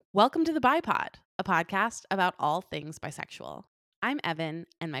Welcome to the BiPod, a podcast about all things bisexual. I'm Evan,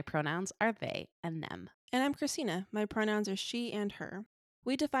 and my pronouns are they and them. And I'm Christina. My pronouns are she and her.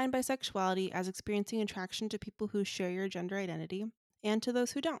 We define bisexuality as experiencing attraction to people who share your gender identity and to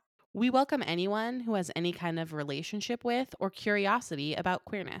those who don't. We welcome anyone who has any kind of relationship with or curiosity about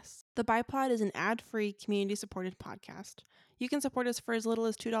queerness. The BiPod is an ad-free, community-supported podcast. You can support us for as little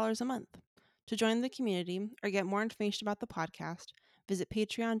as $2 a month. To join the community or get more information about the podcast, visit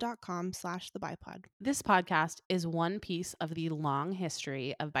patreon.com/thebipod. This podcast is one piece of the long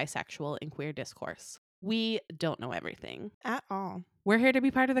history of bisexual and queer discourse. We don't know everything. At all. We're here to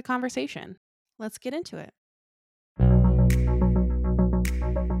be part of the conversation. Let's get into it.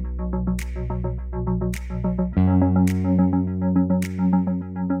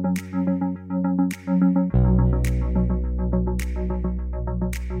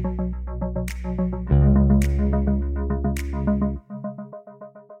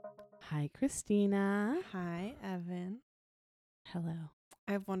 Hi, Christina. Hi, Evan. Hello.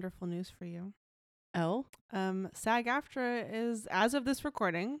 I have wonderful news for you. Oh? SAG-AFTRA is, as of this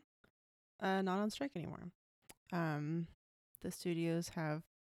recording, not on strike anymore. The studios have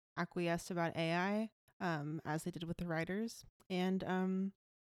acquiesced about AI, as they did with the writers, and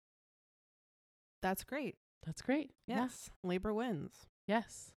that's great. That's great. Yes, labor wins.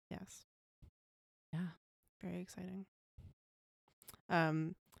 Yes. Yes, Yeah. very exciting.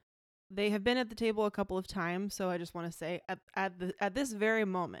 They have been at the table a couple of times, so I just want to say at this very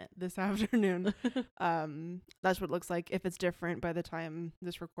moment, this afternoon, that's what it looks like. If it's different by the time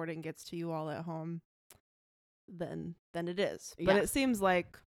this recording gets to you all at home, then it is. But Yeah. it seems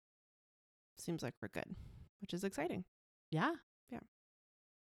like we're good, which is exciting. Yeah. Yeah.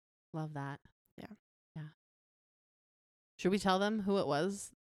 Love that. Yeah. Yeah. Should we tell them who it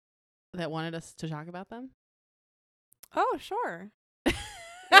was that wanted us to talk about them? Oh, sure.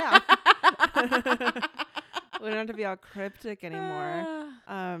 Yeah. We don't have to be all cryptic anymore.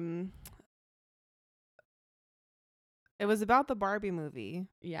 It was about the Barbie movie,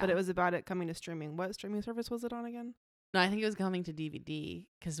 Yeah. but it was about it coming to streaming. What streaming service was it on again? No, I think it was coming to DVD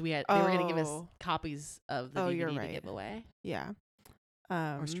because they were going to give us Oh. copies of the Oh, DVD you're to right. give away Yeah.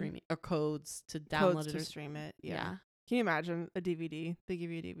 or streaming or codes to download Codes it to or stream it. yeah. Yeah. Can you imagine a DVD? They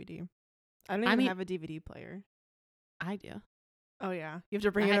give you a DVD. I don't I even mean- have a DVD player. I do. Oh yeah, you have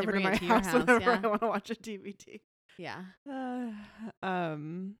to bring I it had to over to bring my it to your house house, whenever yeah. I want to watch a DVD. Yeah.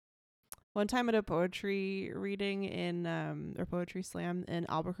 One time at a poetry reading in or poetry slam in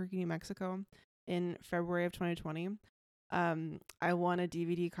Albuquerque, New Mexico, in February of 2020, I won a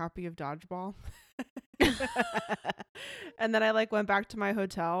DVD copy of Dodgeball, and then I went back to my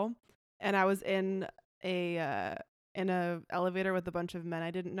hotel, and I was in a elevator with a bunch of men I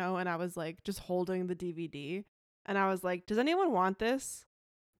didn't know, and I was just holding the DVD, and I was like, "Does anyone want this?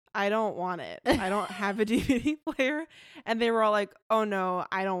 I don't want it. I don't have a DVD player." And they were all like, "Oh no,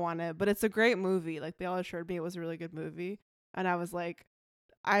 I don't want it, but it's a great movie." They all assured me it was a really good movie. And I was like,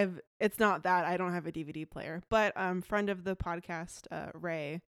 it's not that I don't have a DVD player, but friend of the podcast,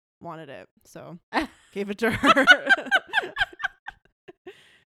 Ray, wanted it. So gave it to her.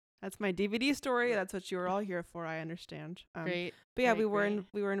 That's my DVD story. That's what you were all here for, I understand. Great. But yeah, Great,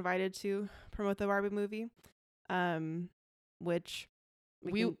 we were invited to promote the Barbie movie. Which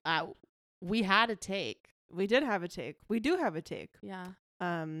we had a take. we did have a take. We do have a take. Yeah.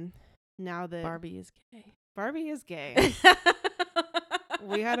 Now that Barbie is gay. Barbie is gay.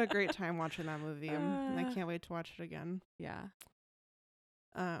 We had a great time watching that movie, and I can't wait to watch it again. Yeah.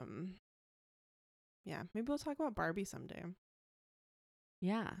 Yeah, maybe we'll talk about Barbie someday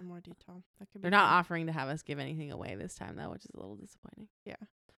Yeah. in more detail. That could be They're not fun. offering to have us give anything away this time, though, which is a little disappointing. Yeah.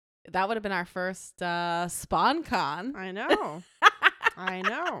 That would have been our first SpawnCon. I know. I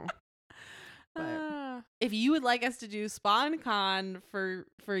know. But if you would like us to do SpawnCon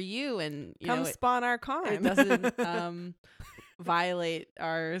for you, and you come know, spawn our con. it doesn't violate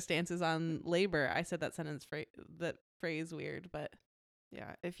our stances on labor. I said that phrase weird, but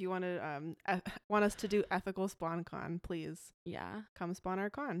yeah, if you want to want us to do ethical spawn con, please yeah, come spawn our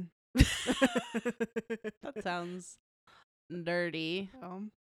con. that sounds dirty. Oh.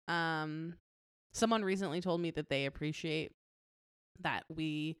 Someone recently told me that they appreciate that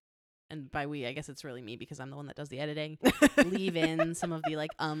we, and by we I guess it's really me because I'm the one that does the editing, leave in some of the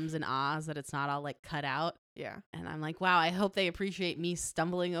ums and ahs, that it's not all cut out. Yeah. And I'm like, wow, I hope they appreciate me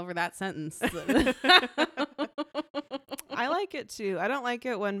stumbling over that sentence. I like it too. I don't like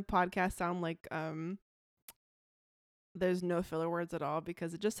it when podcasts sound like there's no filler words at all,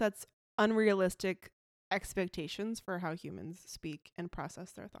 because it just sets unrealistic expectations for how humans speak and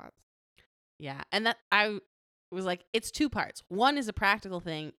process their thoughts. Yeah. And that I was like, it's 2 parts. One is a practical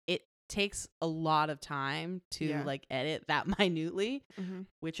thing. It takes a lot of time to Yeah. like edit that minutely, Mm-hmm.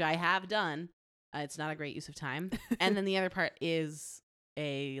 which I have done. It's not a great use of time. And then the other part is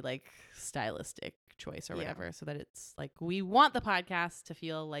a like stylistic choice or Yeah. whatever, so that it's like we want the podcast to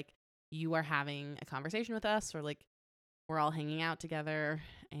feel like you are having a conversation with us, or like we're all hanging out together,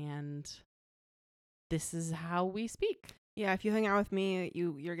 and this is how we speak. Yeah, if you hang out with me,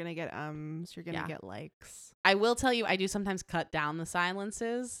 you're gonna get you're gonna Yeah. get likes. I will tell you, I do sometimes cut down the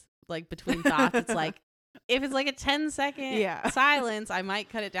silences, like between thoughts. It's like, if it's like a 10-second Yeah. silence, I might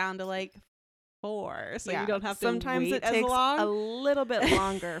cut it down to like 4, so you don't have to Sometimes wait it as takes long. a little bit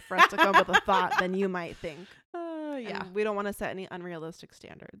longer for us to come up with a thought than you might think. Yeah. And we don't want to set any unrealistic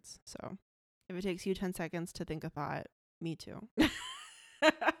standards. So if it takes you 10 seconds to think a thought, me too.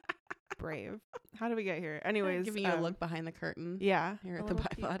 Brave. How did we get here? Anyways, Giving you a look behind the curtain. Yeah. Here a at the little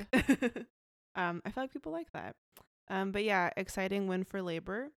Bipod. peek. I feel like people like that. But yeah, exciting win for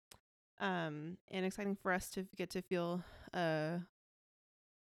labor. And exciting for us to get to feel to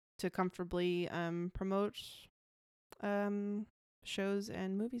comfortably promote shows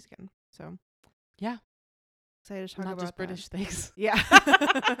and movies again. So Yeah. excited to talk Not about just that. British things. Yeah.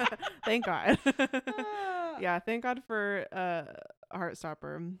 Thank God. Yeah, thank God for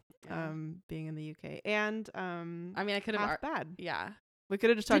Heartstopper being in the UK. And I mean, I could have. Half Bad. Yeah. We could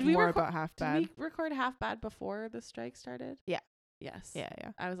have just Did talked we more record- about Half Did Bad. we record Half Bad before the strike started? Yeah. Yes. Yeah.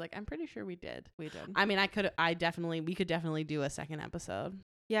 I was like, I'm pretty sure we did. We did. I mean, we could definitely do a second episode.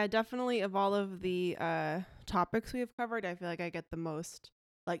 Yeah, definitely of all of the topics we have covered, I feel like I get the most,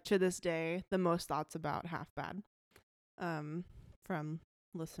 like to this day, the most thoughts about Half Bad from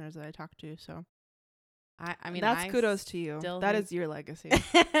listeners that I talk to. So I mean, that's I kudos to you. still That think- is your legacy.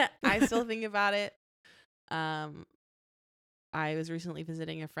 I still think about it. I was recently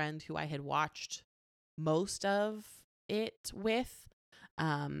visiting a friend who I had watched most of it with,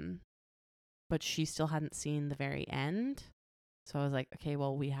 but she still hadn't seen the very end. So I was like, okay,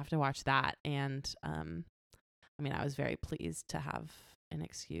 well, we have to watch that. And I mean, I was very pleased to have an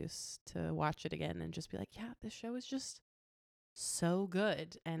excuse to watch it again and just be like, yeah, this show is just so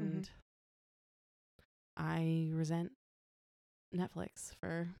good. And I resent Netflix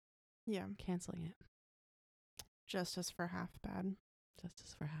for Yeah. canceling it. Justice for Half Bad.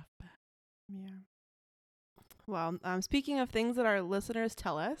 Justice for Half Bad. Yeah. Well, speaking of things that our listeners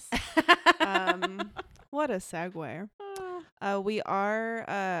tell us, what a segue. We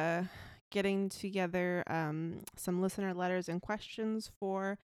are getting together some listener letters and questions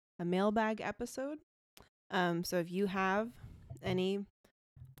for a mailbag episode. So if you have any,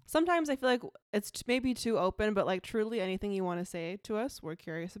 sometimes I feel like it's maybe too open, but like truly anything you want to say to us, we're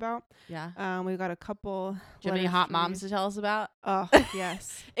curious about. Yeah. We've got a couple. Do you have any letters hot to moms read. to tell us about? Oh,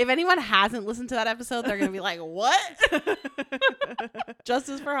 yes. If anyone hasn't listened to that episode, they're gonna be like, "What?"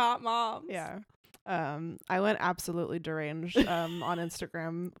 Justice for hot moms. Yeah. I went absolutely deranged on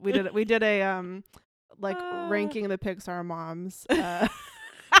Instagram. We did a ranking the Pixar moms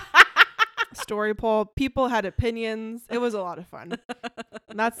story poll. People had opinions. It was a lot of fun.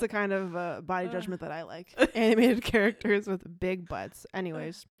 And that's the kind of body judgment that I like. Animated characters with big butts.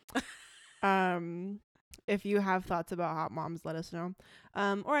 Anyways, if you have thoughts about hot moms, let us know.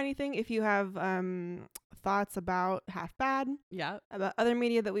 Or anything. If you have thoughts about Half Bad, Yeah. about other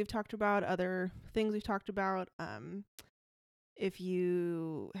media that we've talked about, other things we've talked about. If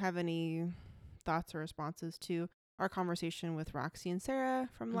you have any thoughts or responses to our conversation with Roxy and Sarah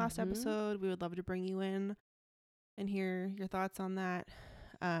from last episode, we would love to bring you in and hear your thoughts on that.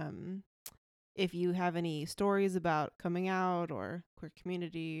 If you have any stories about coming out or queer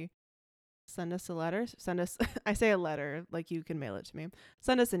community, send us a letter. I say a letter, like you can mail it to me.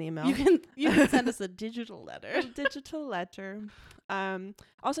 Send us an email. You can send us a digital letter. A digital letter. Also,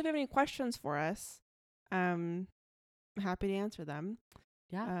 if you have any questions for us, I'm happy to answer them.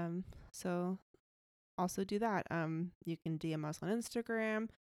 Yeah. So also do that. You can DM us on Instagram.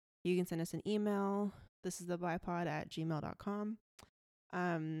 You can send us an email. This is thebipod@gmail.com.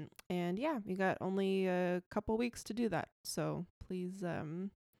 And yeah, you got only a couple weeks to do that. So please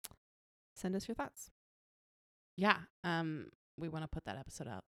send us your thoughts. Yeah. We want to put that episode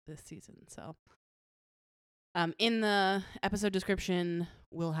out this season. So in the episode description,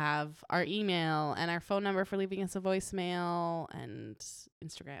 we'll have our email and our phone number for leaving us a voicemail and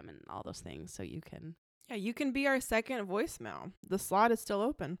Instagram and all those things. So you can. Yeah, you can be our second voicemail. The slot is still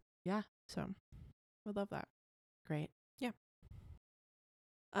open. Yeah. So we'd love that. Great. Yeah.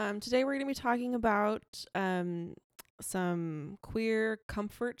 Today we're going to be talking about some queer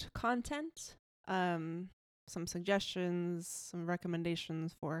comfort content. some suggestions, some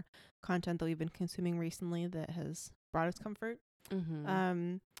recommendations for content that we've been consuming recently that has brought us comfort.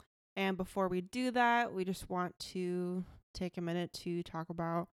 And before we do that, we just want to take a minute to talk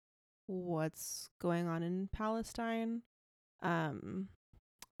about what's going on in Palestine.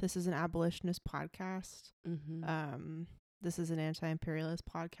 This is an abolitionist podcast. This is an anti-imperialist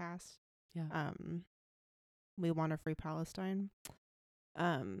podcast. Yeah. We want a free Palestine.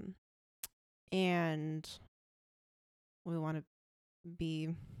 And we want to be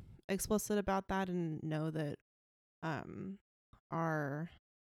explicit about that and know that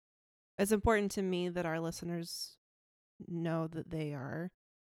it's important to me that our listeners know that they are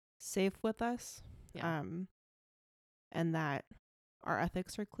safe with us. Yeah. And that our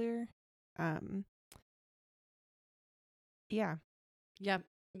ethics are clear. Yeah. Yep.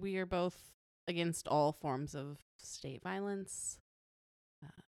 We are both against all forms of state violence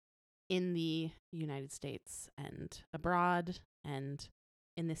in the United States and abroad. And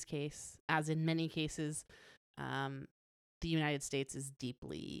in this case, as in many cases, the United States is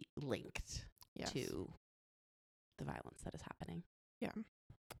deeply linked to the violence that is happening. Yeah.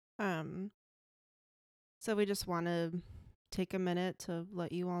 So we just want to take a minute to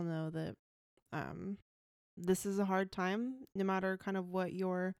let you all know that this is a hard time, no matter kind of what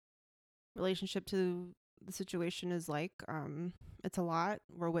your relationship to the situation is like. It's a lot.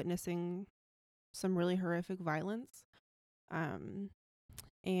 We're witnessing some really horrific violence. And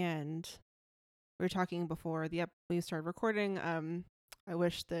we were talking before we started recording. I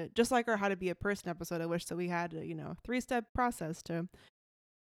wish that, just like our How to Be a Person episode, I wish that we had a 3-step process to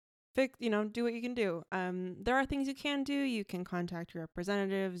do what you can do. There are things you can do. You can contact your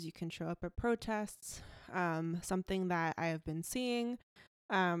representatives. You can show up at protests. Something that I have been seeing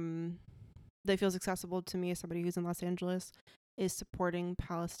that feels accessible to me as somebody who's in Los Angeles is supporting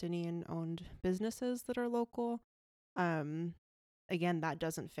Palestinian-owned businesses that are local. Again, that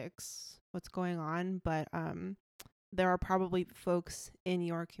doesn't fix what's going on, but there are probably folks in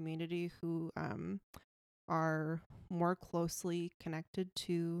your community who are more closely connected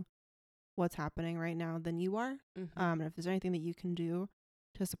to what's happening right now than you are. And if there's anything that you can do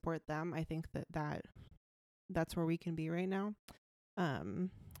to support them, I think that's where we can be right now.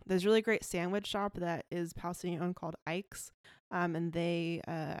 There's a really great sandwich shop that is Palestinian owned called Ike's. And they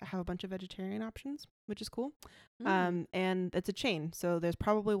have a bunch of vegetarian options, which is cool. And it's a chain, so there's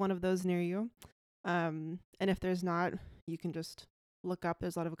probably one of those near you. And if there's not, you can just look up.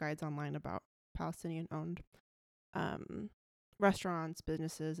 There's a lot of guides online about Palestinian owned restaurants,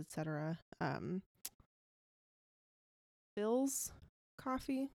 businesses, etc. Bill's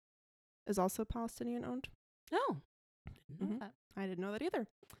Coffee is also Palestinian owned. Oh, didn't know that. I didn't know that either.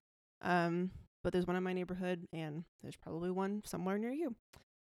 But there's one in my neighborhood, and there's probably one somewhere near you.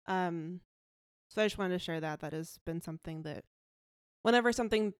 So I just wanted to share that. That has been something that whenever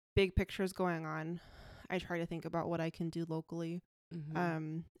something big picture is going on, I try to think about what I can do locally.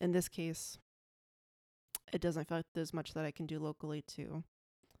 In this case, it doesn't feel like there's much that I can do locally to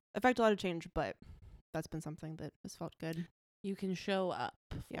affect a lot of change, but that's been something that has felt good. You can show up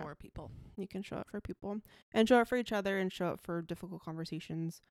for people. You can show up for people and show up for each other and show up for difficult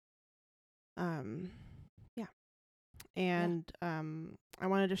conversations. And I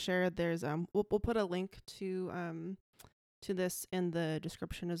wanted to share, there's we'll put a link to this in the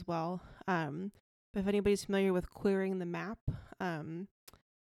description as well. But if anybody's familiar with Queering the Map,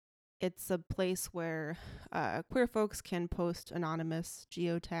 it's a place where queer folks can post anonymous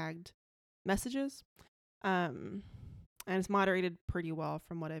geotagged messages. And it's moderated pretty well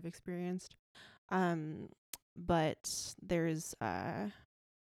from what I've experienced. But there's a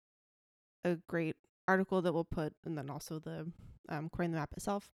great article that we'll put, and then also the Queering the Map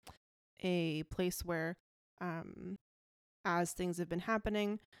itself, a place where as things have been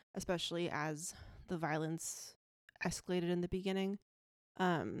happening, especially as the violence escalated in the beginning,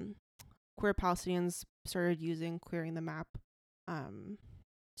 queer Palestinians started using Queering the Map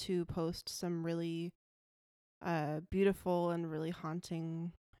to post some really beautiful and really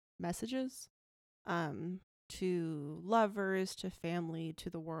haunting messages to lovers, to family, to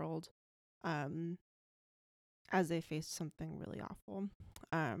the world, as they faced something really awful.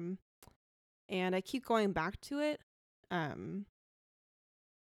 And I keep going back to it, and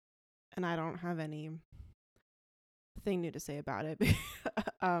I don't have any thing new to say about it.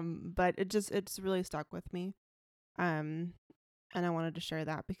 But it's really stuck with me. And I wanted to share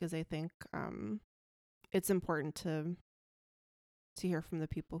that because I think it's important to hear from the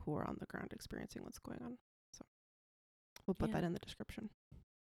people who are on the ground experiencing what's going on. So we'll put that in the description.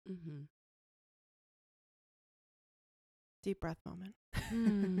 Deep breath moment.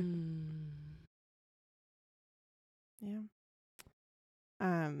 Yeah.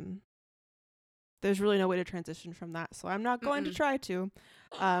 There's really no way to transition from that, so I'm not going to try to.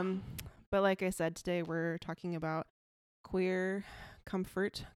 But like I said, today we're talking about queer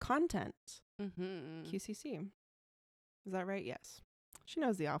comfort content. QCC. Is that right? Yes. She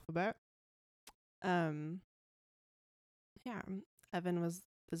knows the alphabet. Yeah. Evan, is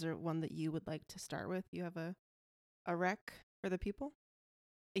there one that you would like to start with? You have a rec for the people?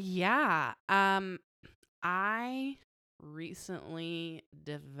 Yeah. I recently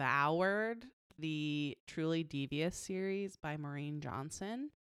devoured the Truly Devious series by Maureen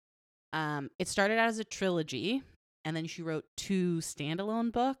Johnson. It started out as a trilogy, and then she wrote 2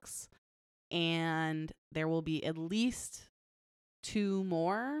 standalone books, and there will be at least 2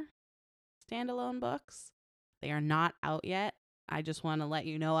 more standalone books. They are not out yet. I just want to let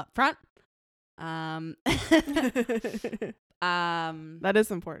you know up front. That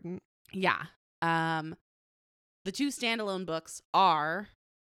is important. Yeah. The 2 standalone books are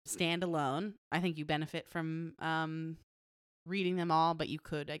standalone. I think you benefit from reading them all, but you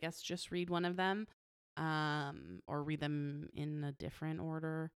could, I guess, just read one of them, or read them in a different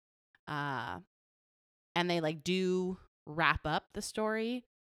order. And they like do wrap up the story.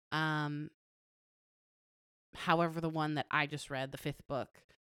 However, the one that I just read, the 5th book,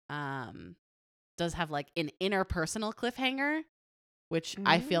 does have like an interpersonal cliffhanger, which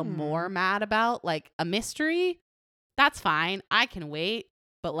I feel more mad about. Like a mystery, that's fine. I can wait.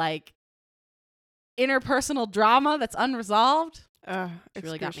 But like interpersonal drama that's unresolved, it's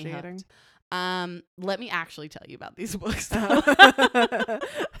really got me hooked. Let me actually tell you about these books.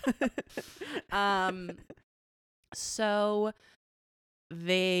 So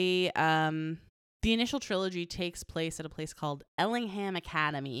they the initial trilogy takes place at a place called Ellingham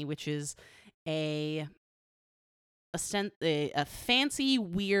Academy, which is a fancy,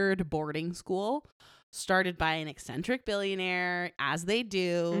 weird boarding school started by an eccentric billionaire, as they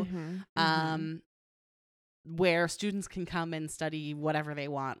do, where students can come and study whatever they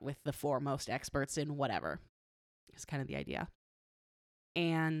want with the foremost experts in whatever. It's kind of the idea.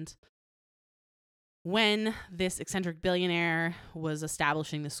 And when this eccentric billionaire was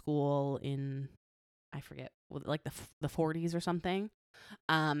establishing the school in, I forget, like the 40s or something,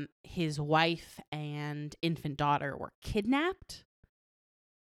 his wife and infant daughter were kidnapped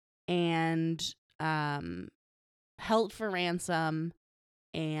and held for ransom,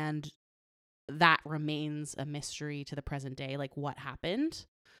 and that remains a mystery to the present day, like what happened.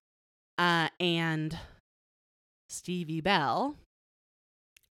 And Stevie Bell,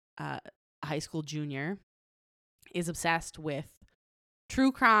 high school junior, is obsessed with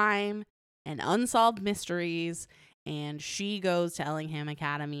true crime and unsolved mysteries, and she goes to Ellingham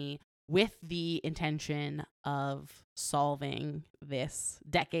Academy with the intention of solving this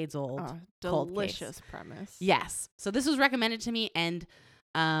decades-old delicious premise. Yes. So this was recommended to me, and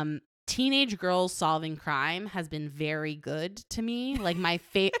teenage girls solving crime has been very good to me. Like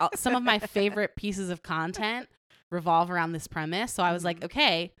some of my favorite pieces of content revolve around this premise. So I was like,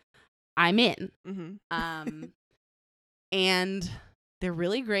 okay, I'm in. And they're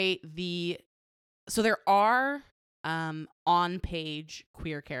really great. So there are on-page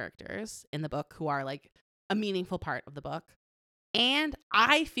queer characters in the book who are like a meaningful part of the book. And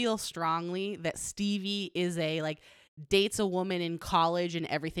I feel strongly that Stevie is a like dates a woman in college and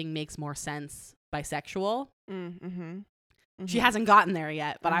everything makes more sense bisexual. She hasn't gotten there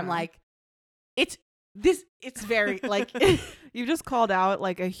yet, but I'm like, it's very like you just called out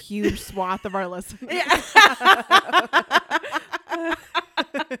like a huge swath of our listeners.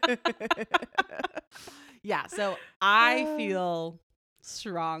 Yeah, so I feel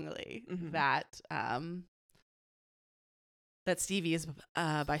strongly that Stevie is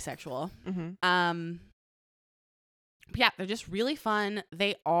bisexual. Yeah, they're just really fun.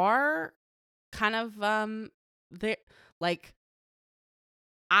 They are kind of they like,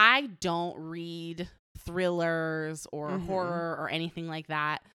 I don't read thrillers or horror or anything like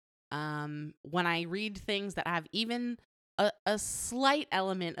that. When I read things that have even a slight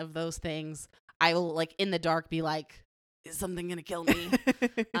element of those things, I will like in the dark be like, is something gonna kill me?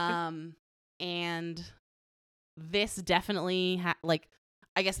 And this definitely like,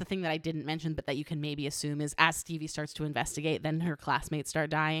 I guess the thing that I didn't mention, but that you can maybe assume, is as Stevie starts to investigate, then her classmates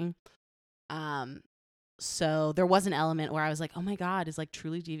start dying. So there was an element where I was like, oh my God, is like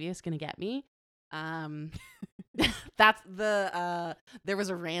Truly Devious gonna get me? That's there was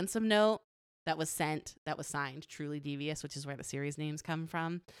a ransom note that was sent that was signed Truly Devious, which is where the series names come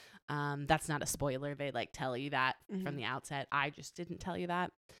from. That's not a spoiler. They like tell you that from the outset. I just didn't tell you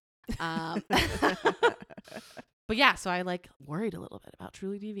that. But yeah, so I like worried a little bit about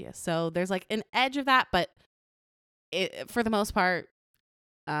Truly Devious. So there's like an edge of that, but for the most part,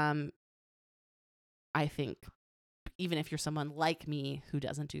 I think even if you're someone like me who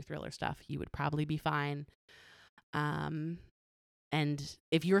doesn't do thriller stuff, you would probably be fine. And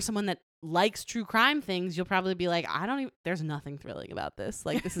if you're someone that likes true crime things, you'll probably be like, there's nothing thrilling about this.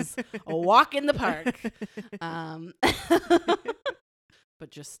 Like, this is a walk in the park. But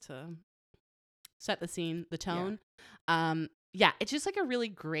just to set the scene, the tone. Yeah, it's just like a really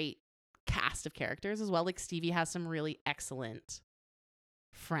great cast of characters as well. Like, Stevie has some really excellent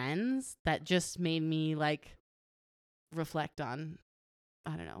friends that just made me like reflect on,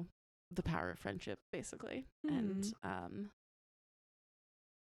 I don't know, the power of friendship, basically.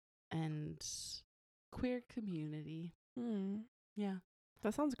 And queer community. Yeah.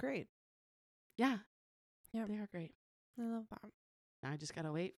 That sounds great. Yeah. Yeah. They are great. I love that. Now I just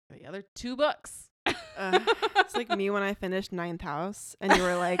gotta wait for the other 2 books. It's like me when I finished Ninth House and you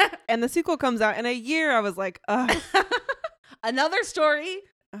were like, and the sequel comes out in a year. I was like, another story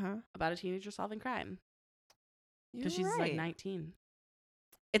uh-huh. about a teenager solving crime. Because she's right. like 19.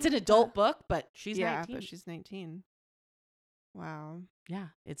 It's an adult book, but she's 19. Yeah, but she's 19. Wow. Yeah,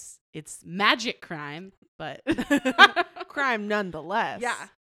 it's magic crime, but crime nonetheless. Yeah.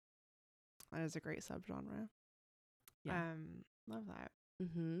 That is a great subgenre. Yeah. Love that.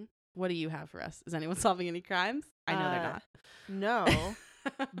 Mm-hmm. What do you have for us? Is anyone solving any crimes? I know they're not. No.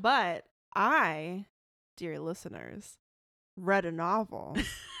 But I, dear listeners, read a novel.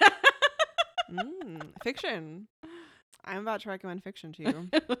 Fiction. I'm about to recommend fiction to you.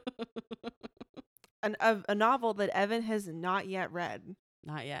 A novel that Evan has not yet read.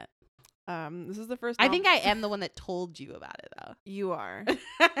 Not yet. This is the first I think I am the one that told you about it, though. You are.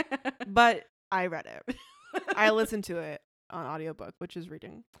 But I read it. I listened to it on audiobook, which is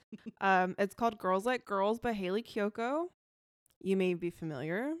reading. It's called Girls Like Girls by Hayley Kiyoko. You may be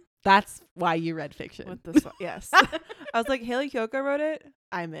familiar. That's why you read fiction. With this one. Yes. I was like, Hayley Kiyoko wrote it?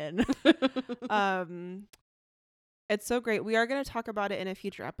 I'm in. It's so great. We are going to talk about it in a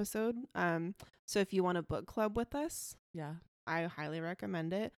future episode. So if you want a book club with us, yeah, I highly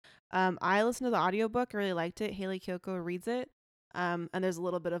recommend it. I listened to the audiobook. I really liked it. Hayley Kiyoko reads it. And there's a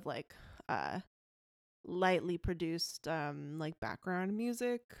little bit of like lightly produced like background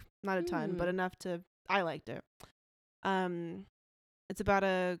music. Not a ton, but enough to I liked it. It's about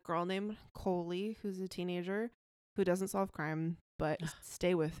a girl named Coley who's a teenager who doesn't solve crime, but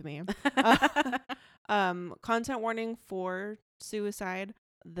stay with me. Content warning for suicide.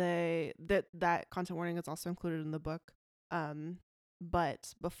 That content warning is also included in the book.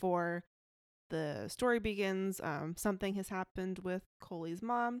 But before the story begins, something has happened with Coley's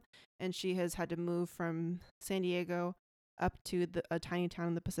mom, and she has had to move from San Diego up to a tiny town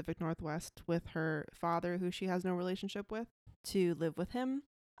in the Pacific Northwest with her father, who she has no relationship with, to live with him.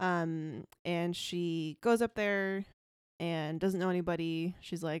 And she goes up there and doesn't know anybody.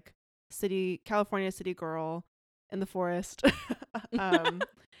 She's like California city girl in the forest.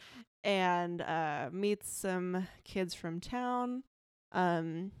 And meets some kids from town.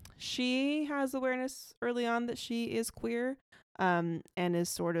 She has awareness early on that she is queer, and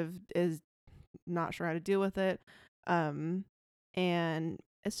is not sure how to deal with it. And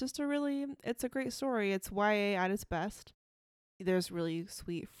it's just it's a great story. It's YA at its best. There's really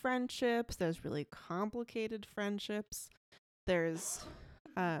sweet friendships. There's really complicated friendships. There's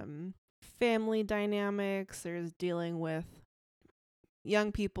family dynamics. There's dealing with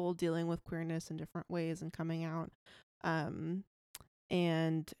young people dealing with queerness in different ways and coming out.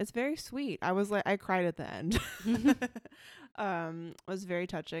 And it's very sweet. I cried at the end. It was very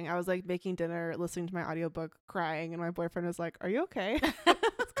touching. I was like making dinner, listening to my audiobook, crying, and my boyfriend was like, "Are you okay?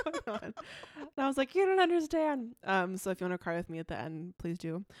 What's going on?" And I was like, "You don't understand." So if you want to cry with me at the end, please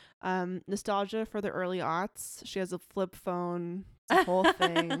do. Nostalgia for the early aughts. She has a flip phone. It's a whole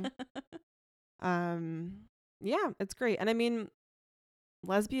thing. Yeah, it's great. And I mean,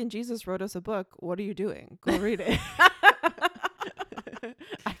 Lesbian Jesus wrote us a book. What are you doing? Go read it.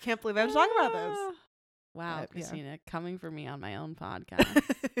 I can't believe I have to talk about this. Wow, but, Christina, coming for me on my own podcast.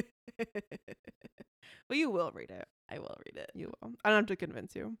 Well, you will read it. I will read it. You will. I don't have to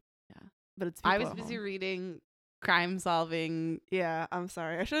convince you. Yeah. But it's I was busy reading crime solving. Yeah, I'm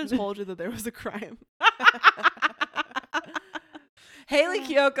sorry. I should have told you that there was a crime. Hayley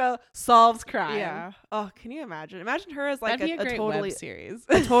Kiyoko solves crime. Yeah. Oh, can you imagine? Imagine her as like That'd be a great totally web series.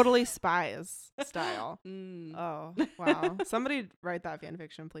 a totally spies style. Oh, wow. Somebody write that fan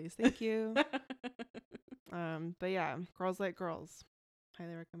fiction, please. Thank you. But yeah, Girls Like Girls.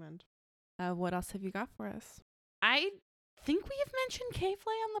 Highly recommend. What else have you got for us? I think we have mentioned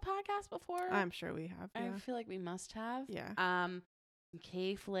K-Flay on the podcast before. I'm sure we have. Yeah. I feel like we must have. Yeah.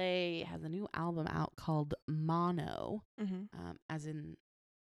 K-Flay has a new album out called Mono, as in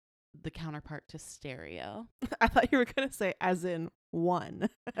the counterpart to stereo. I thought you were gonna say as in one.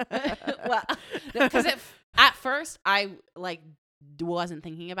 Well, because at first I like wasn't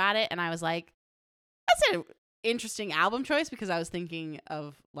thinking about it, and I was like, that's an interesting album choice, because I was thinking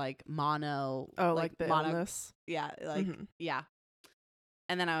of like mono. Oh, like the mono, illness. yeah, like yeah.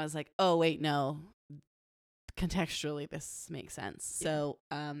 And then I was like, oh wait, no. Contextually, this makes sense. Yeah. So,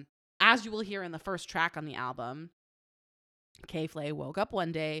 as you will hear in the first track on the album, K-Flay woke up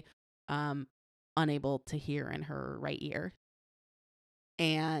one day, unable to hear in her right ear,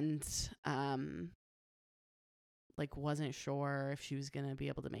 and like wasn't sure if she was gonna be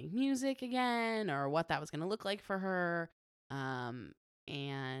able to make music again or what that was gonna look like for her. And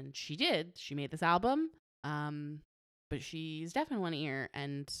she did. She made this album, but she's deaf in one ear,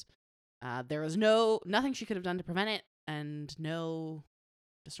 and there was nothing she could have done to prevent it, and no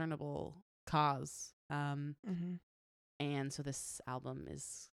discernible cause. And so this album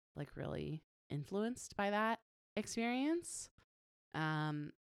is like really influenced by that experience.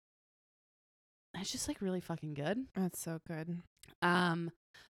 It's just like really fucking good. That's so good.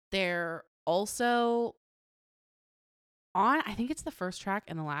 They're also on, I think it's the first track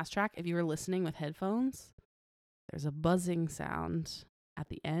and the last track. If you were listening with headphones, there's a buzzing sound at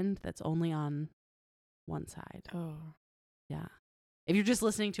the end that's only on one side. Oh. Yeah. If you're just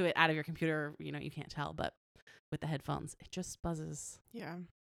listening to it out of your computer, you can't tell, but with the headphones, it just buzzes. Yeah.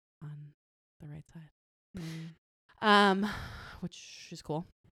 On the right side. Which is cool.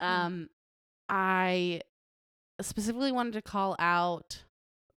 I specifically wanted to call out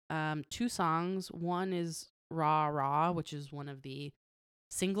two songs. One is Raw Raw, which is one of the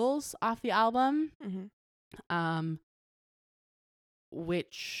singles off the album.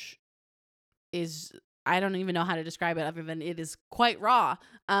 Which is, I don't even know how to describe it other than it is quite raw.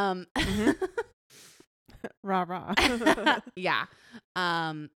 Rah rah. Yeah.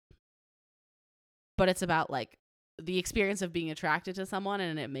 But it's about like the experience of being attracted to someone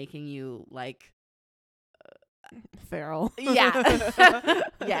and it making you like feral. Yeah.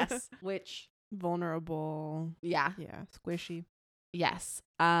 Yes. Which vulnerable. Yeah. Yeah. Squishy. Yes.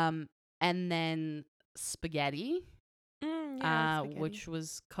 And then Spaghetti. Spaghetti. Which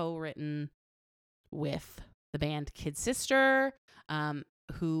was co-written with the band Kid Sister,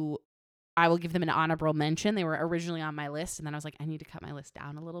 who I will give them an honorable mention. They were originally on my list, and then I was like, I need to cut my list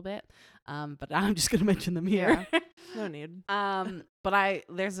down a little bit. But I'm just gonna mention them here. Yeah. No need. But I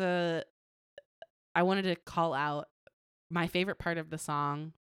wanted to call out my favorite part of the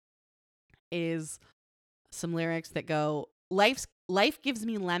song is some lyrics that go, Life gives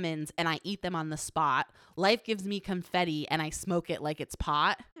me lemons and I eat them on the spot. Life gives me confetti and I smoke it like it's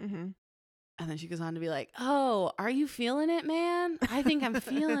pot. And then she goes on to be like, oh, are you feeling it, man? I think I'm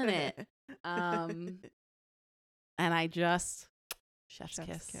feeling it. And I just chef's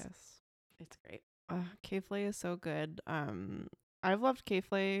kiss. It's great. K-Flay is so good. I've loved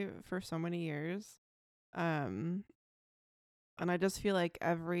K-Flay for so many years. And I just feel like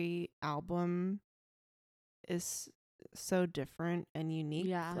every album is so different and unique.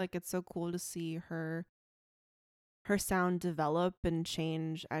 Yeah. Like it's so cool to see her sound develop and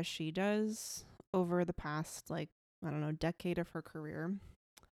change as she does over the past, like, I don't know, decade of her career.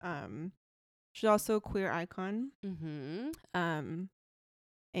 She's also a queer icon.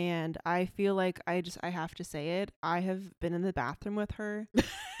 And I feel like I have to say it. I have been in the bathroom with her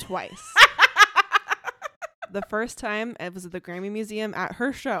twice. The first time it was at the Grammy Museum at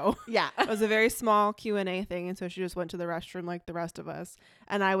her show. Yeah. It was a very small Q&A thing. And so she just went to the restroom like the rest of us.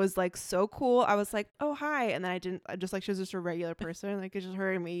 And I was like, so cool. I was like, oh, hi. And then I just like, she was just a regular person. Like it's just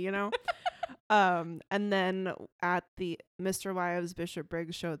her and me, And then at the Mr. Wives Bishop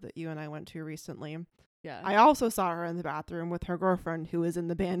Briggs show that you and I went to recently. Yeah. I also saw her in the bathroom with her girlfriend who is in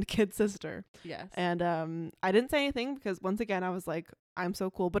the band Kid Sister. Yes. And I didn't say anything because once again, I was like, I'm so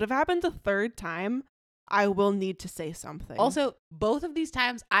cool. But if it happens a third time, I will need to say something. Also, both of these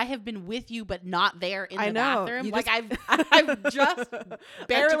times I have been with you, but not there in the bathroom. You like I've just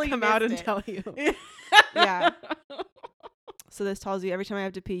barely come out and it. tell you. Yeah. So this tells you every time I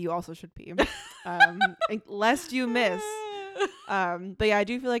have to pee, you also should pee, lest you miss. But yeah, I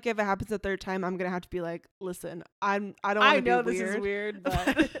do feel like if it happens a third time, I'm gonna have to be like, listen, I don't want to be weird. This is weird,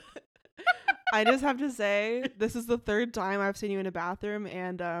 but I just have to say, this is the third time I've seen you in a bathroom,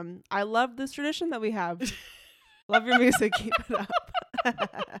 and I love this tradition that we have. Love your music. Keep it up.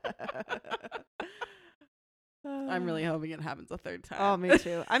 I'm really hoping it happens a third time. Oh, me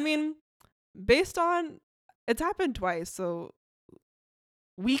too. I mean, based on, it's happened twice, so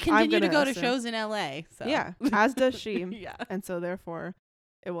We continue to gonna go to assume. shows in LA. So Yeah, as does she. yeah. And so therefore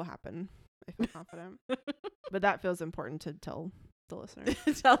it will happen. I feel confident. But that feels important to tell the listener.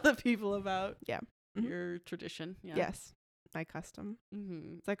 Tell the people about Mhm. your tradition. Yeah. Yes. My custom.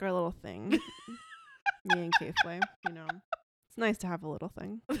 Mm-hmm. It's like our little thing. Me and Kayflay, you know. It's nice to have a little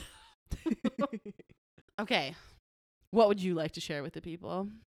thing. Okay. What would you like to share with the people?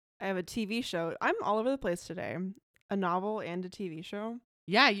 I have a TV show. I'm all over the place today. A novel and a TV show.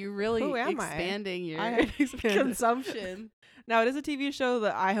 Yeah, you're really Who am I? expanding your I have expanded. consumption. Now, it is a TV show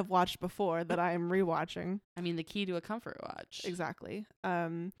that I have watched before that I am rewatching. I mean, the key to a comfort watch. Exactly.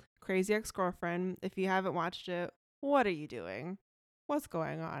 Crazy Ex-Girlfriend. If you haven't watched it, what are you doing? What's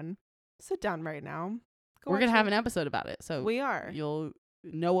going on? Sit down right now. We're going to have an episode about it. So We are. you'll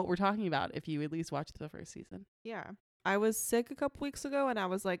know what we're talking about if you at least watch the first season. Yeah. I was sick a couple weeks ago and I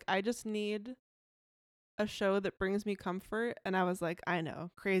was like, I just need a show that brings me comfort. And I was like, I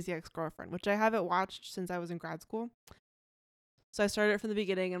know, Crazy Ex-Girlfriend, which I haven't watched since I was in grad school. So I started it from the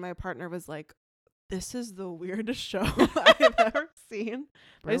beginning and my partner was like, this is the weirdest show I've ever seen.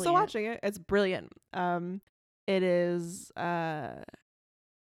 But I'm still Brilliant. watching it. It's brilliant. It is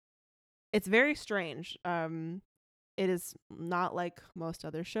it's very strange. It is not like most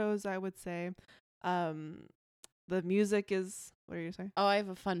other shows, I would say. The music is, what are you saying? Oh, I have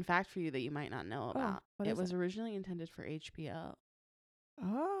a fun fact for you that you might not know about. what It is was originally intended for HBO.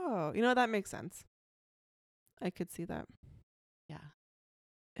 Oh, you know, that makes sense. I could see that. Yeah.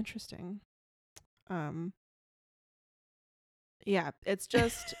 Interesting. Yeah, it's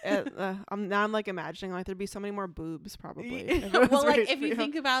just I'm like imagining like there'd be so many more boobs probably. if it was Well, like right if for you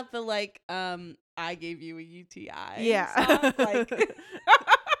think about the I gave you a UTI. yeah, song, like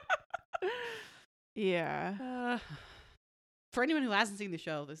yeah, for anyone who hasn't seen the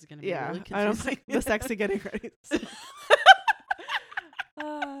show, this is gonna be yeah. really I don't confusing. like the sexy getting ready.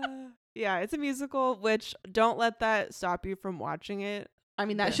 Yeah, it's a musical, which don't let that stop you from watching it. I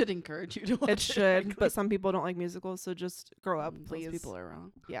mean, that Yeah. should encourage you to watch It should, frankly. but some people don't like musicals, so just grow up, Those please. people are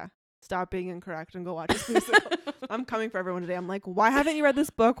wrong. Yeah, stop being incorrect and go watch this musical. I'm coming for everyone today. I'm like, why haven't you read this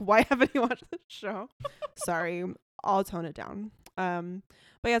book? Why haven't you watched this show? Sorry, I'll tone it down.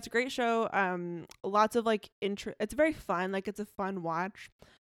 But yeah, it's a great show. Lots of like it's very fun. Like it's a fun watch.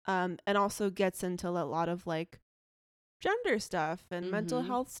 And also gets into a lot of like gender stuff and mental Mhm.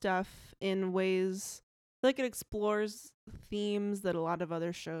 health stuff in ways like it explores themes that a lot of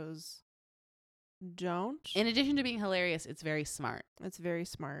other shows don't. In addition to being hilarious, it's very smart. It's very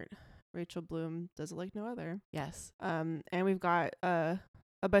smart. Rachel Bloom does it like no other. Yes. And we've got a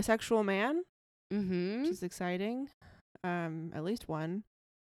bisexual man, Mm-hmm. which is exciting. At least one.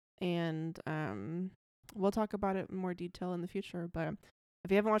 And we'll talk about it in more detail in the future. But if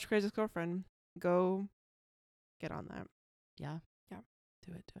you haven't watched Crazy Ex-Girlfriend, go get on that. Yeah. Yeah.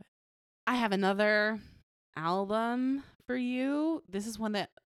 Do it. I have another album for you. This is one that,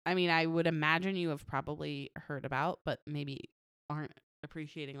 I mean, I would imagine you have probably heard about, but maybe aren't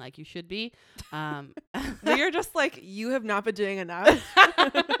appreciating like you should be. But you're just like, you have not been doing enough.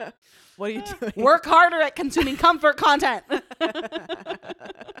 What are you doing? Work harder at consuming comfort content.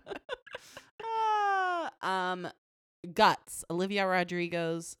 Guts, Olivia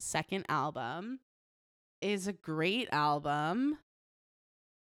Rodrigo's second album, is a great album.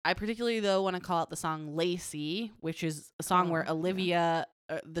 I particularly, though, want to call out the song Lacey, which is a song where yeah. Olivia,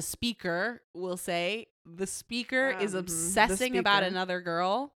 the speaker, will say, the speaker is The obsessing about speaker. another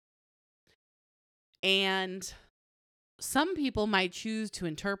girl. And some people might choose to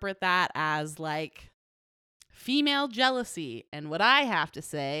interpret that as like female jealousy. And what I have to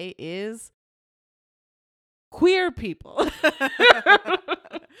say is queer people.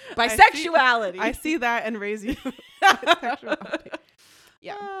 Bisexuality. I see that and raise you. Bisexuality.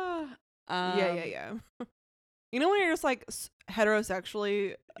 Yeah. Yeah. You know when you're just like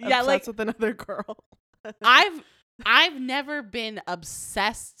heterosexually obsessed like- with another girl? I've never been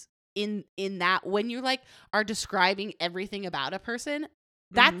obsessed in that when you like are describing everything about a person.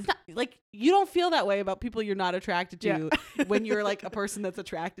 That's not like, you don't feel that way about people you're not attracted to when you're like a person that's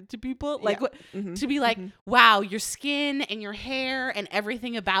attracted to people. Like to be like, wow, your skin and your hair and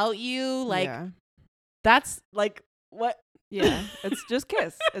everything about you, like that's like what. Yeah, it's just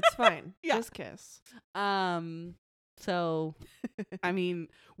kiss. It's fine. Yeah. Just kiss. So I mean,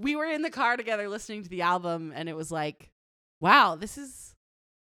 we were in the car together listening to the album and it was like, wow, this is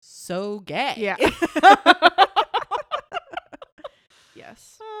so gay. Yeah.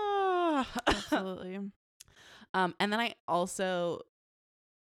 Yes. Absolutely. And then I also,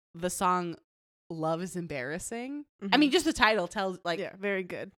 the song Love is Embarrassing. I mean, just the title tells like, yeah, very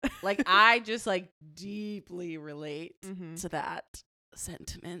good. like I just like deeply relate Mhm. to that.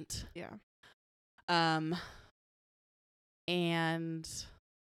 sentiment. Yeah. And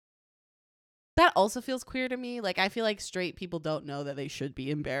that also feels queer to me. Like, I feel like straight people don't know that they should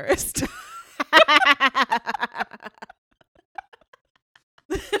be embarrassed.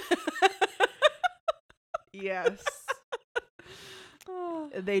 Yes.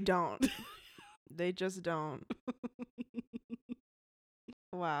 They don't. They just don't.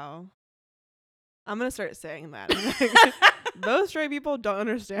 Wow. I'm going to start saying that. Those straight people don't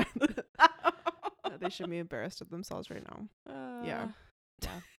understand. They should be embarrassed of themselves right now. Yeah.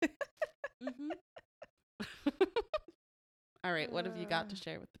 Mm-hmm. All right. What have you got to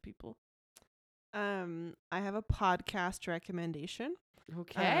share with the people? I have a podcast recommendation.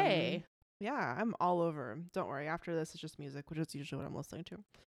 Okay. Yeah, I'm all over. Don't worry. After this, it's just music, which is usually what I'm listening to.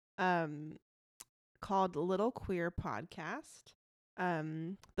 Called Little Queer Podcast.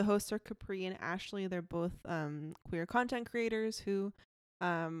 The hosts are Capri and Ashley. They're both queer content creators who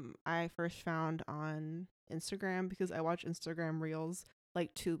I first found on Instagram because I watch Instagram Reels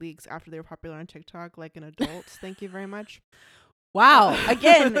like 2 weeks after they were popular on TikTok, like an adult. Thank you very much. Wow.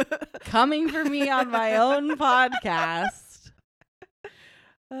 Again, coming for me on my own podcast.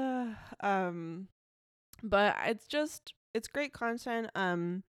 But it's great content.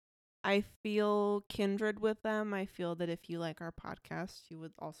 I feel kindred with them. I feel that if you like our podcast, you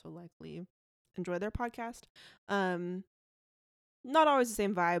would also likely enjoy their podcast. Not always the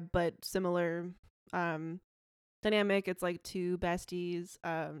same vibe, but similar dynamic. It's like two besties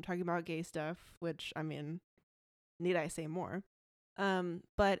talking about gay stuff, which, I mean, need I say more?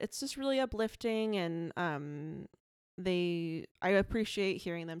 But it's just really uplifting, and I appreciate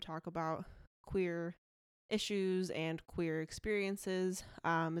hearing them talk about queer issues and queer experiences.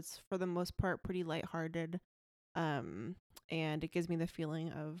 It's for the most part pretty lighthearted, and it gives me the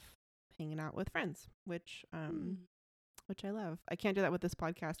feeling of hanging out with friends, which I love. I can't do that with this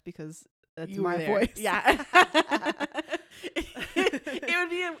podcast because that's my voice. Yeah. It would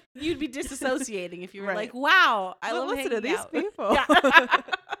be you'd be disassociating if you were Right. like, "Wow, I love listen to hanging these out." people.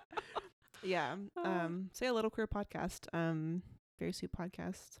 Yeah. Yeah. Say a Little Queer Podcast. Very sweet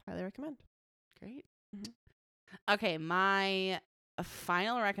podcast. Highly recommend. Great. Mhm. Okay, my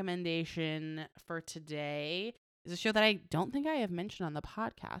final recommendation for today is a show that I don't think I have mentioned on the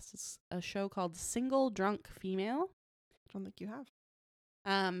podcast. It's a show called Single Drunk Female. I don't think you have.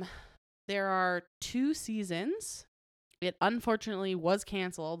 There are 2 seasons. It unfortunately was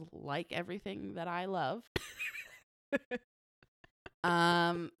canceled, like everything that I love.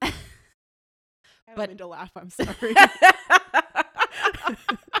 I don't mean to laugh. I'm sorry.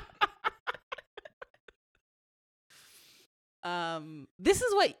 This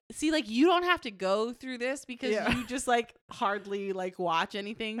is what, see, like, you don't have to go through this because Yeah. you just like hardly like watch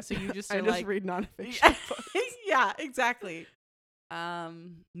anything, so you just are I just like read nonfiction books. Yeah, exactly.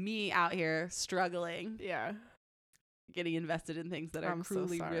 Me out here struggling, Yeah. getting invested in things that are I'm so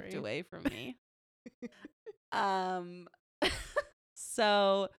cruelly ripped sorry. away from me.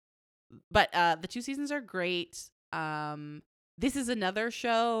 So, but the 2 seasons are great. This is another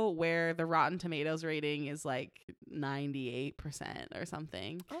show where the Rotten Tomatoes rating is like 98% or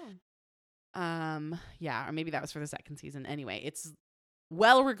something. Oh. Yeah, or maybe that was for the 2nd season. Anyway, it's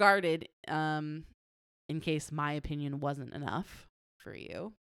well regarded, in case my opinion wasn't enough for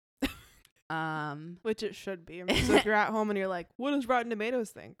you. Which it should be. So if you're at home and you're like, what does Rotten Tomatoes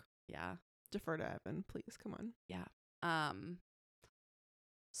think? Yeah. Defer to Evan, please. Come on.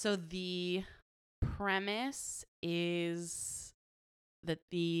 So the premise is that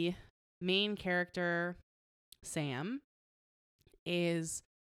the main character, Sam, is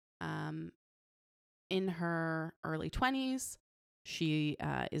in her early 20s. She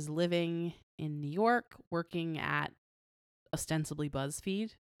is living in New York, working at ostensibly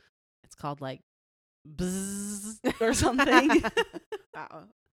BuzzFeed. It's called like Buzz or something. Wow.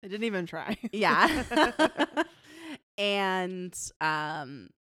 I didn't even try. Yeah. And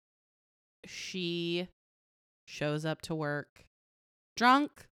she shows up to work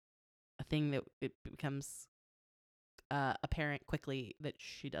drunk, a thing that it becomes apparent quickly that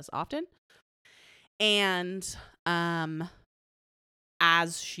she does often. And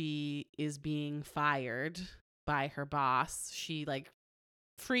as she is being fired by her boss, she like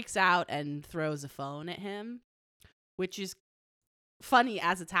freaks out and throws a phone at him, which is funny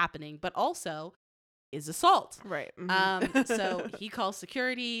as it's happening, but also is assault. Right. So he calls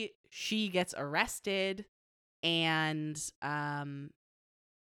security, she gets arrested, and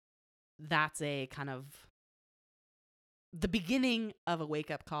that's a kind of the beginning of a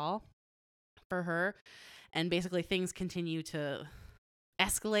wake-up call for her. And basically things continue to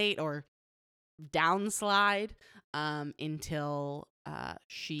escalate or downslide until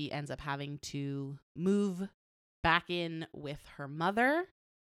she ends up having to move back in with her mother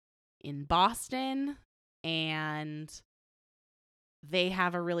in Boston, and they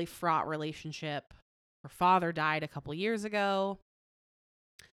have a really fraught relationship. Her father died a couple years ago.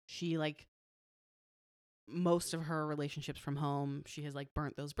 She, like, most of her relationships from home, she has, like,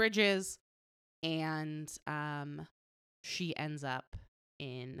 burnt those bridges, and she ends up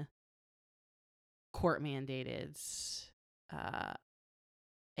in court mandated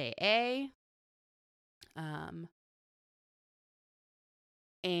AA,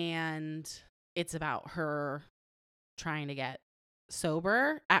 and it's about her trying to get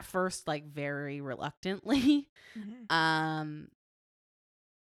sober at first, like, very reluctantly. Mm-hmm.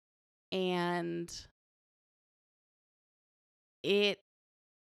 And it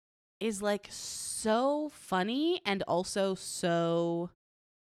is, like, so funny and also so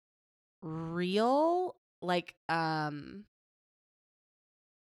real. Like,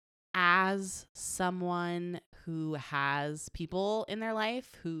 as someone who has people in their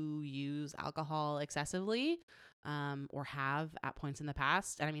life who use alcohol excessively, or have at points in the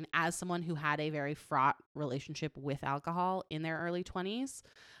past, and I mean, as someone who had a very fraught relationship with alcohol in their early 20s,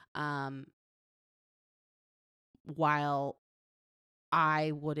 while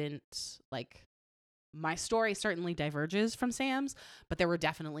I wouldn't, like, my story certainly diverges from Sam's, but there were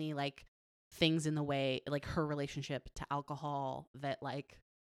definitely, like, things in the way, like, her relationship to alcohol that, like,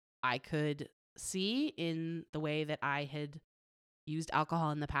 I could see in the way that I had used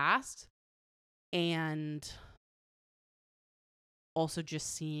alcohol in the past. And also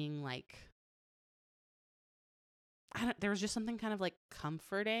just seeing, like, there was just something kind of, like,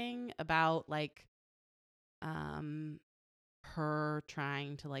 comforting about, like, her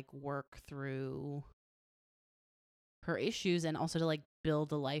trying to, like, work through her issues and also to, like,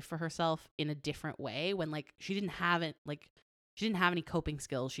 build a life for herself in a different way when, like, she didn't have any coping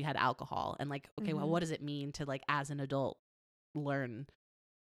skills. She had alcohol, and, like, okay, well, Mm-hmm. what does it mean to, like, as an adult, learn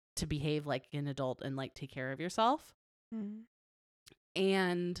to behave like an adult and, like, take care of yourself? Mm-hmm.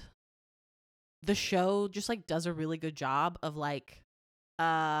 And the show just, like, does a really good job of, like,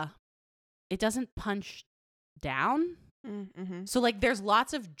 it doesn't punch down. Mm-hmm. So, like, there's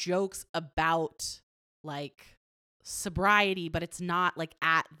lots of jokes about, like, sobriety, but it's not, like,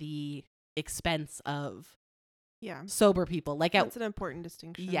 at the expense of Yeah, sober people. Like, that's an important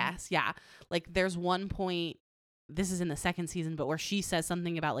distinction. yes, yeah. Like, there's one point, this is in the second season, but where she says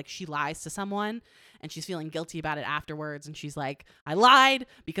something about, like, she lies to someone and she's feeling guilty about it afterwards. And she's like, I lied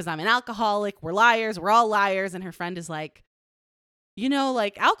because I'm an alcoholic. We're liars. We're all liars. And her friend is like, you know,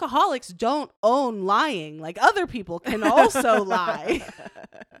 like, alcoholics don't own lying. Like, other people can also lie.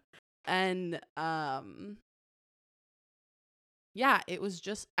 And yeah, it was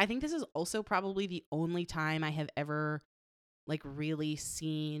just, I think this is also probably the only time I have ever, like, really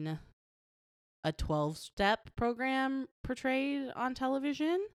seen a 12-step program portrayed on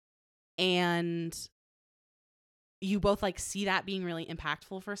television. And you both, like, see that being really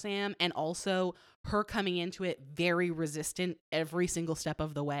impactful for Sam, and also her coming into it very resistant every single step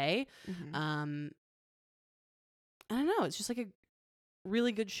of the way. Mm-hmm. I don't know, it's just, like, a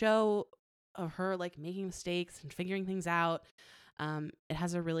really good show of her, like, making mistakes and figuring things out. It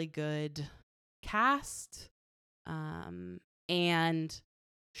has a really good cast, and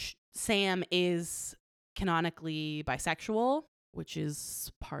Sam is canonically bisexual, which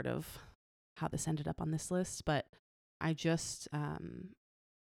is part of how this ended up on this list. But I just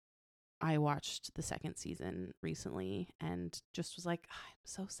I watched the second season recently and just was like, I'm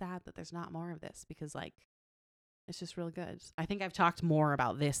so sad that there's not more of this, because, like, it's just really good. I think I've talked more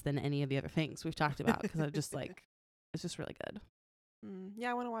about this than any of the other things we've talked about, because I just, like, it's just really good. Yeah,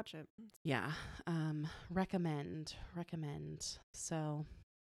 I want to watch it. Yeah. Recommend. So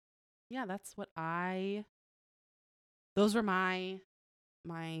yeah, those were my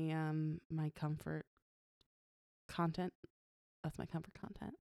comfort content. That's my comfort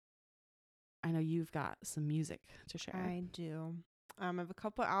content. I know you've got some music to share. I do. I have a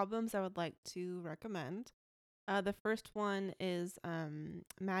couple albums I would like to recommend. The first one is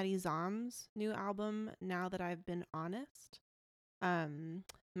Maddie Zom's new album, Now That I've Been Honest.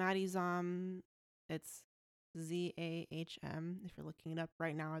 Maddie Zom, it's Zahm, if you're looking it up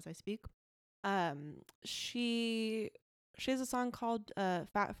right now as I speak. She has a song called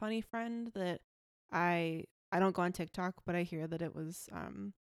Fat Funny Friend that I don't go on TikTok, but I hear that it was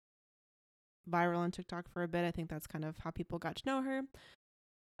viral on TikTok for a bit. I think that's kind of how people got to know her.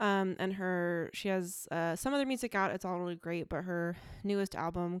 And she has some other music out. It's all really great, but her newest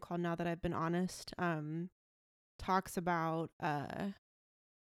album called Now That I've Been Honest talks about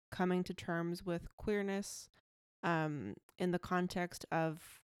coming to terms with queerness in the context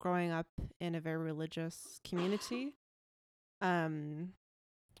of growing up in a very religious community,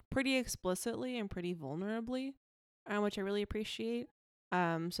 pretty explicitly and pretty vulnerably, which I really appreciate.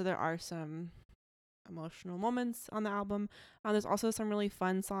 So there are some emotional moments on the album. There's also some really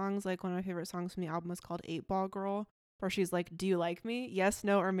fun songs. Like one of my favorite songs from the album is called 8-Ball Girl, where she's like, "Do you like me? Yes,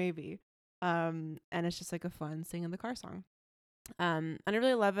 no, or maybe." And it's just like a fun sing in the car song. And I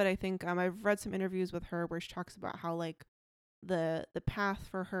really love it. I think I've read some interviews with her where she talks about how like the path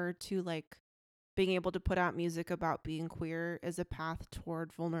for her to like being able to put out music about being queer is a path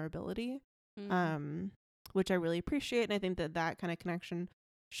toward vulnerability, which I really appreciate. And I think that kind of connection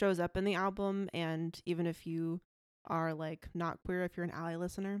shows up in the album. And even if you are like not queer, if you're an ally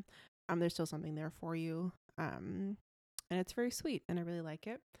listener, there's still something there for you. And it's very sweet and I really like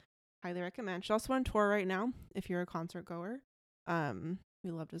it. Highly recommend. She's also on tour right now if you're a concert goer.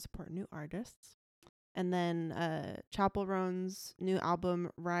 We love to support new artists. And then Chappell Roan's new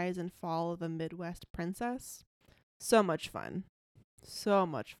album, Rise and Fall of a Midwest Princess. So much fun. So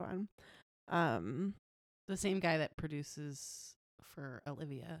much fun. The same guy that produces for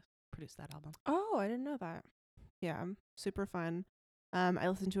Olivia produced that album. Oh, I didn't know that. Yeah, super fun. I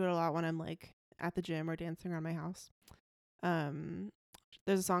listen to it a lot when I'm like at the gym or dancing around my house.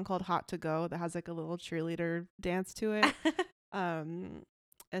 There's a song called Hot to Go that has like a little cheerleader dance to it.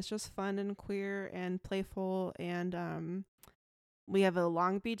 It's just fun and queer and playful, and we have a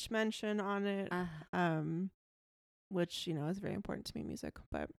Long Beach mention on it, which, you know, is very important to me, music.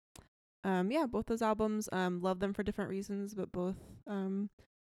 But yeah, both those albums, love them for different reasons, but both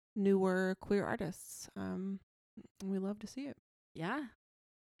newer queer artists. We love to see it. Yeah.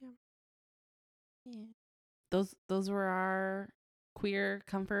 Yeah. Those were our queer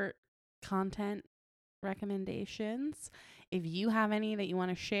comfort content recommendations. If you have any that you want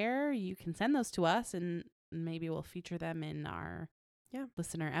to share, you can send those to us and maybe we'll feature them in our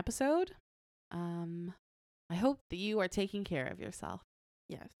listener episode. I hope that you are taking care of yourself.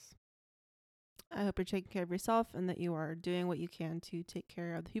 Yes. I hope you're taking care of yourself and that you are doing what you can to take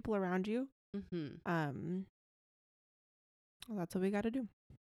care of the people around you. Well, that's what we got to do.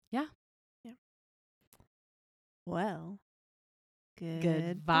 Yeah. Yeah. Well,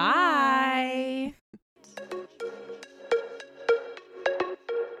 goodbye.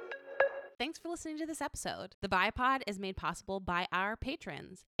 Thanks for listening to this episode. The BiPod is made possible by our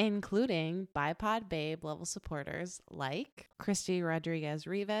patrons, including BiPod Babe level supporters like Christy Rodriguez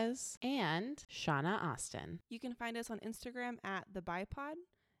Rivas and Shauna Austin. You can find us on Instagram at The BiPod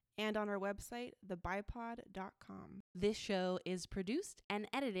and on our website, thebipod.com. This show is produced and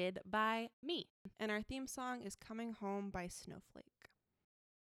edited by me. And our theme song is Coming Home by Snowflake.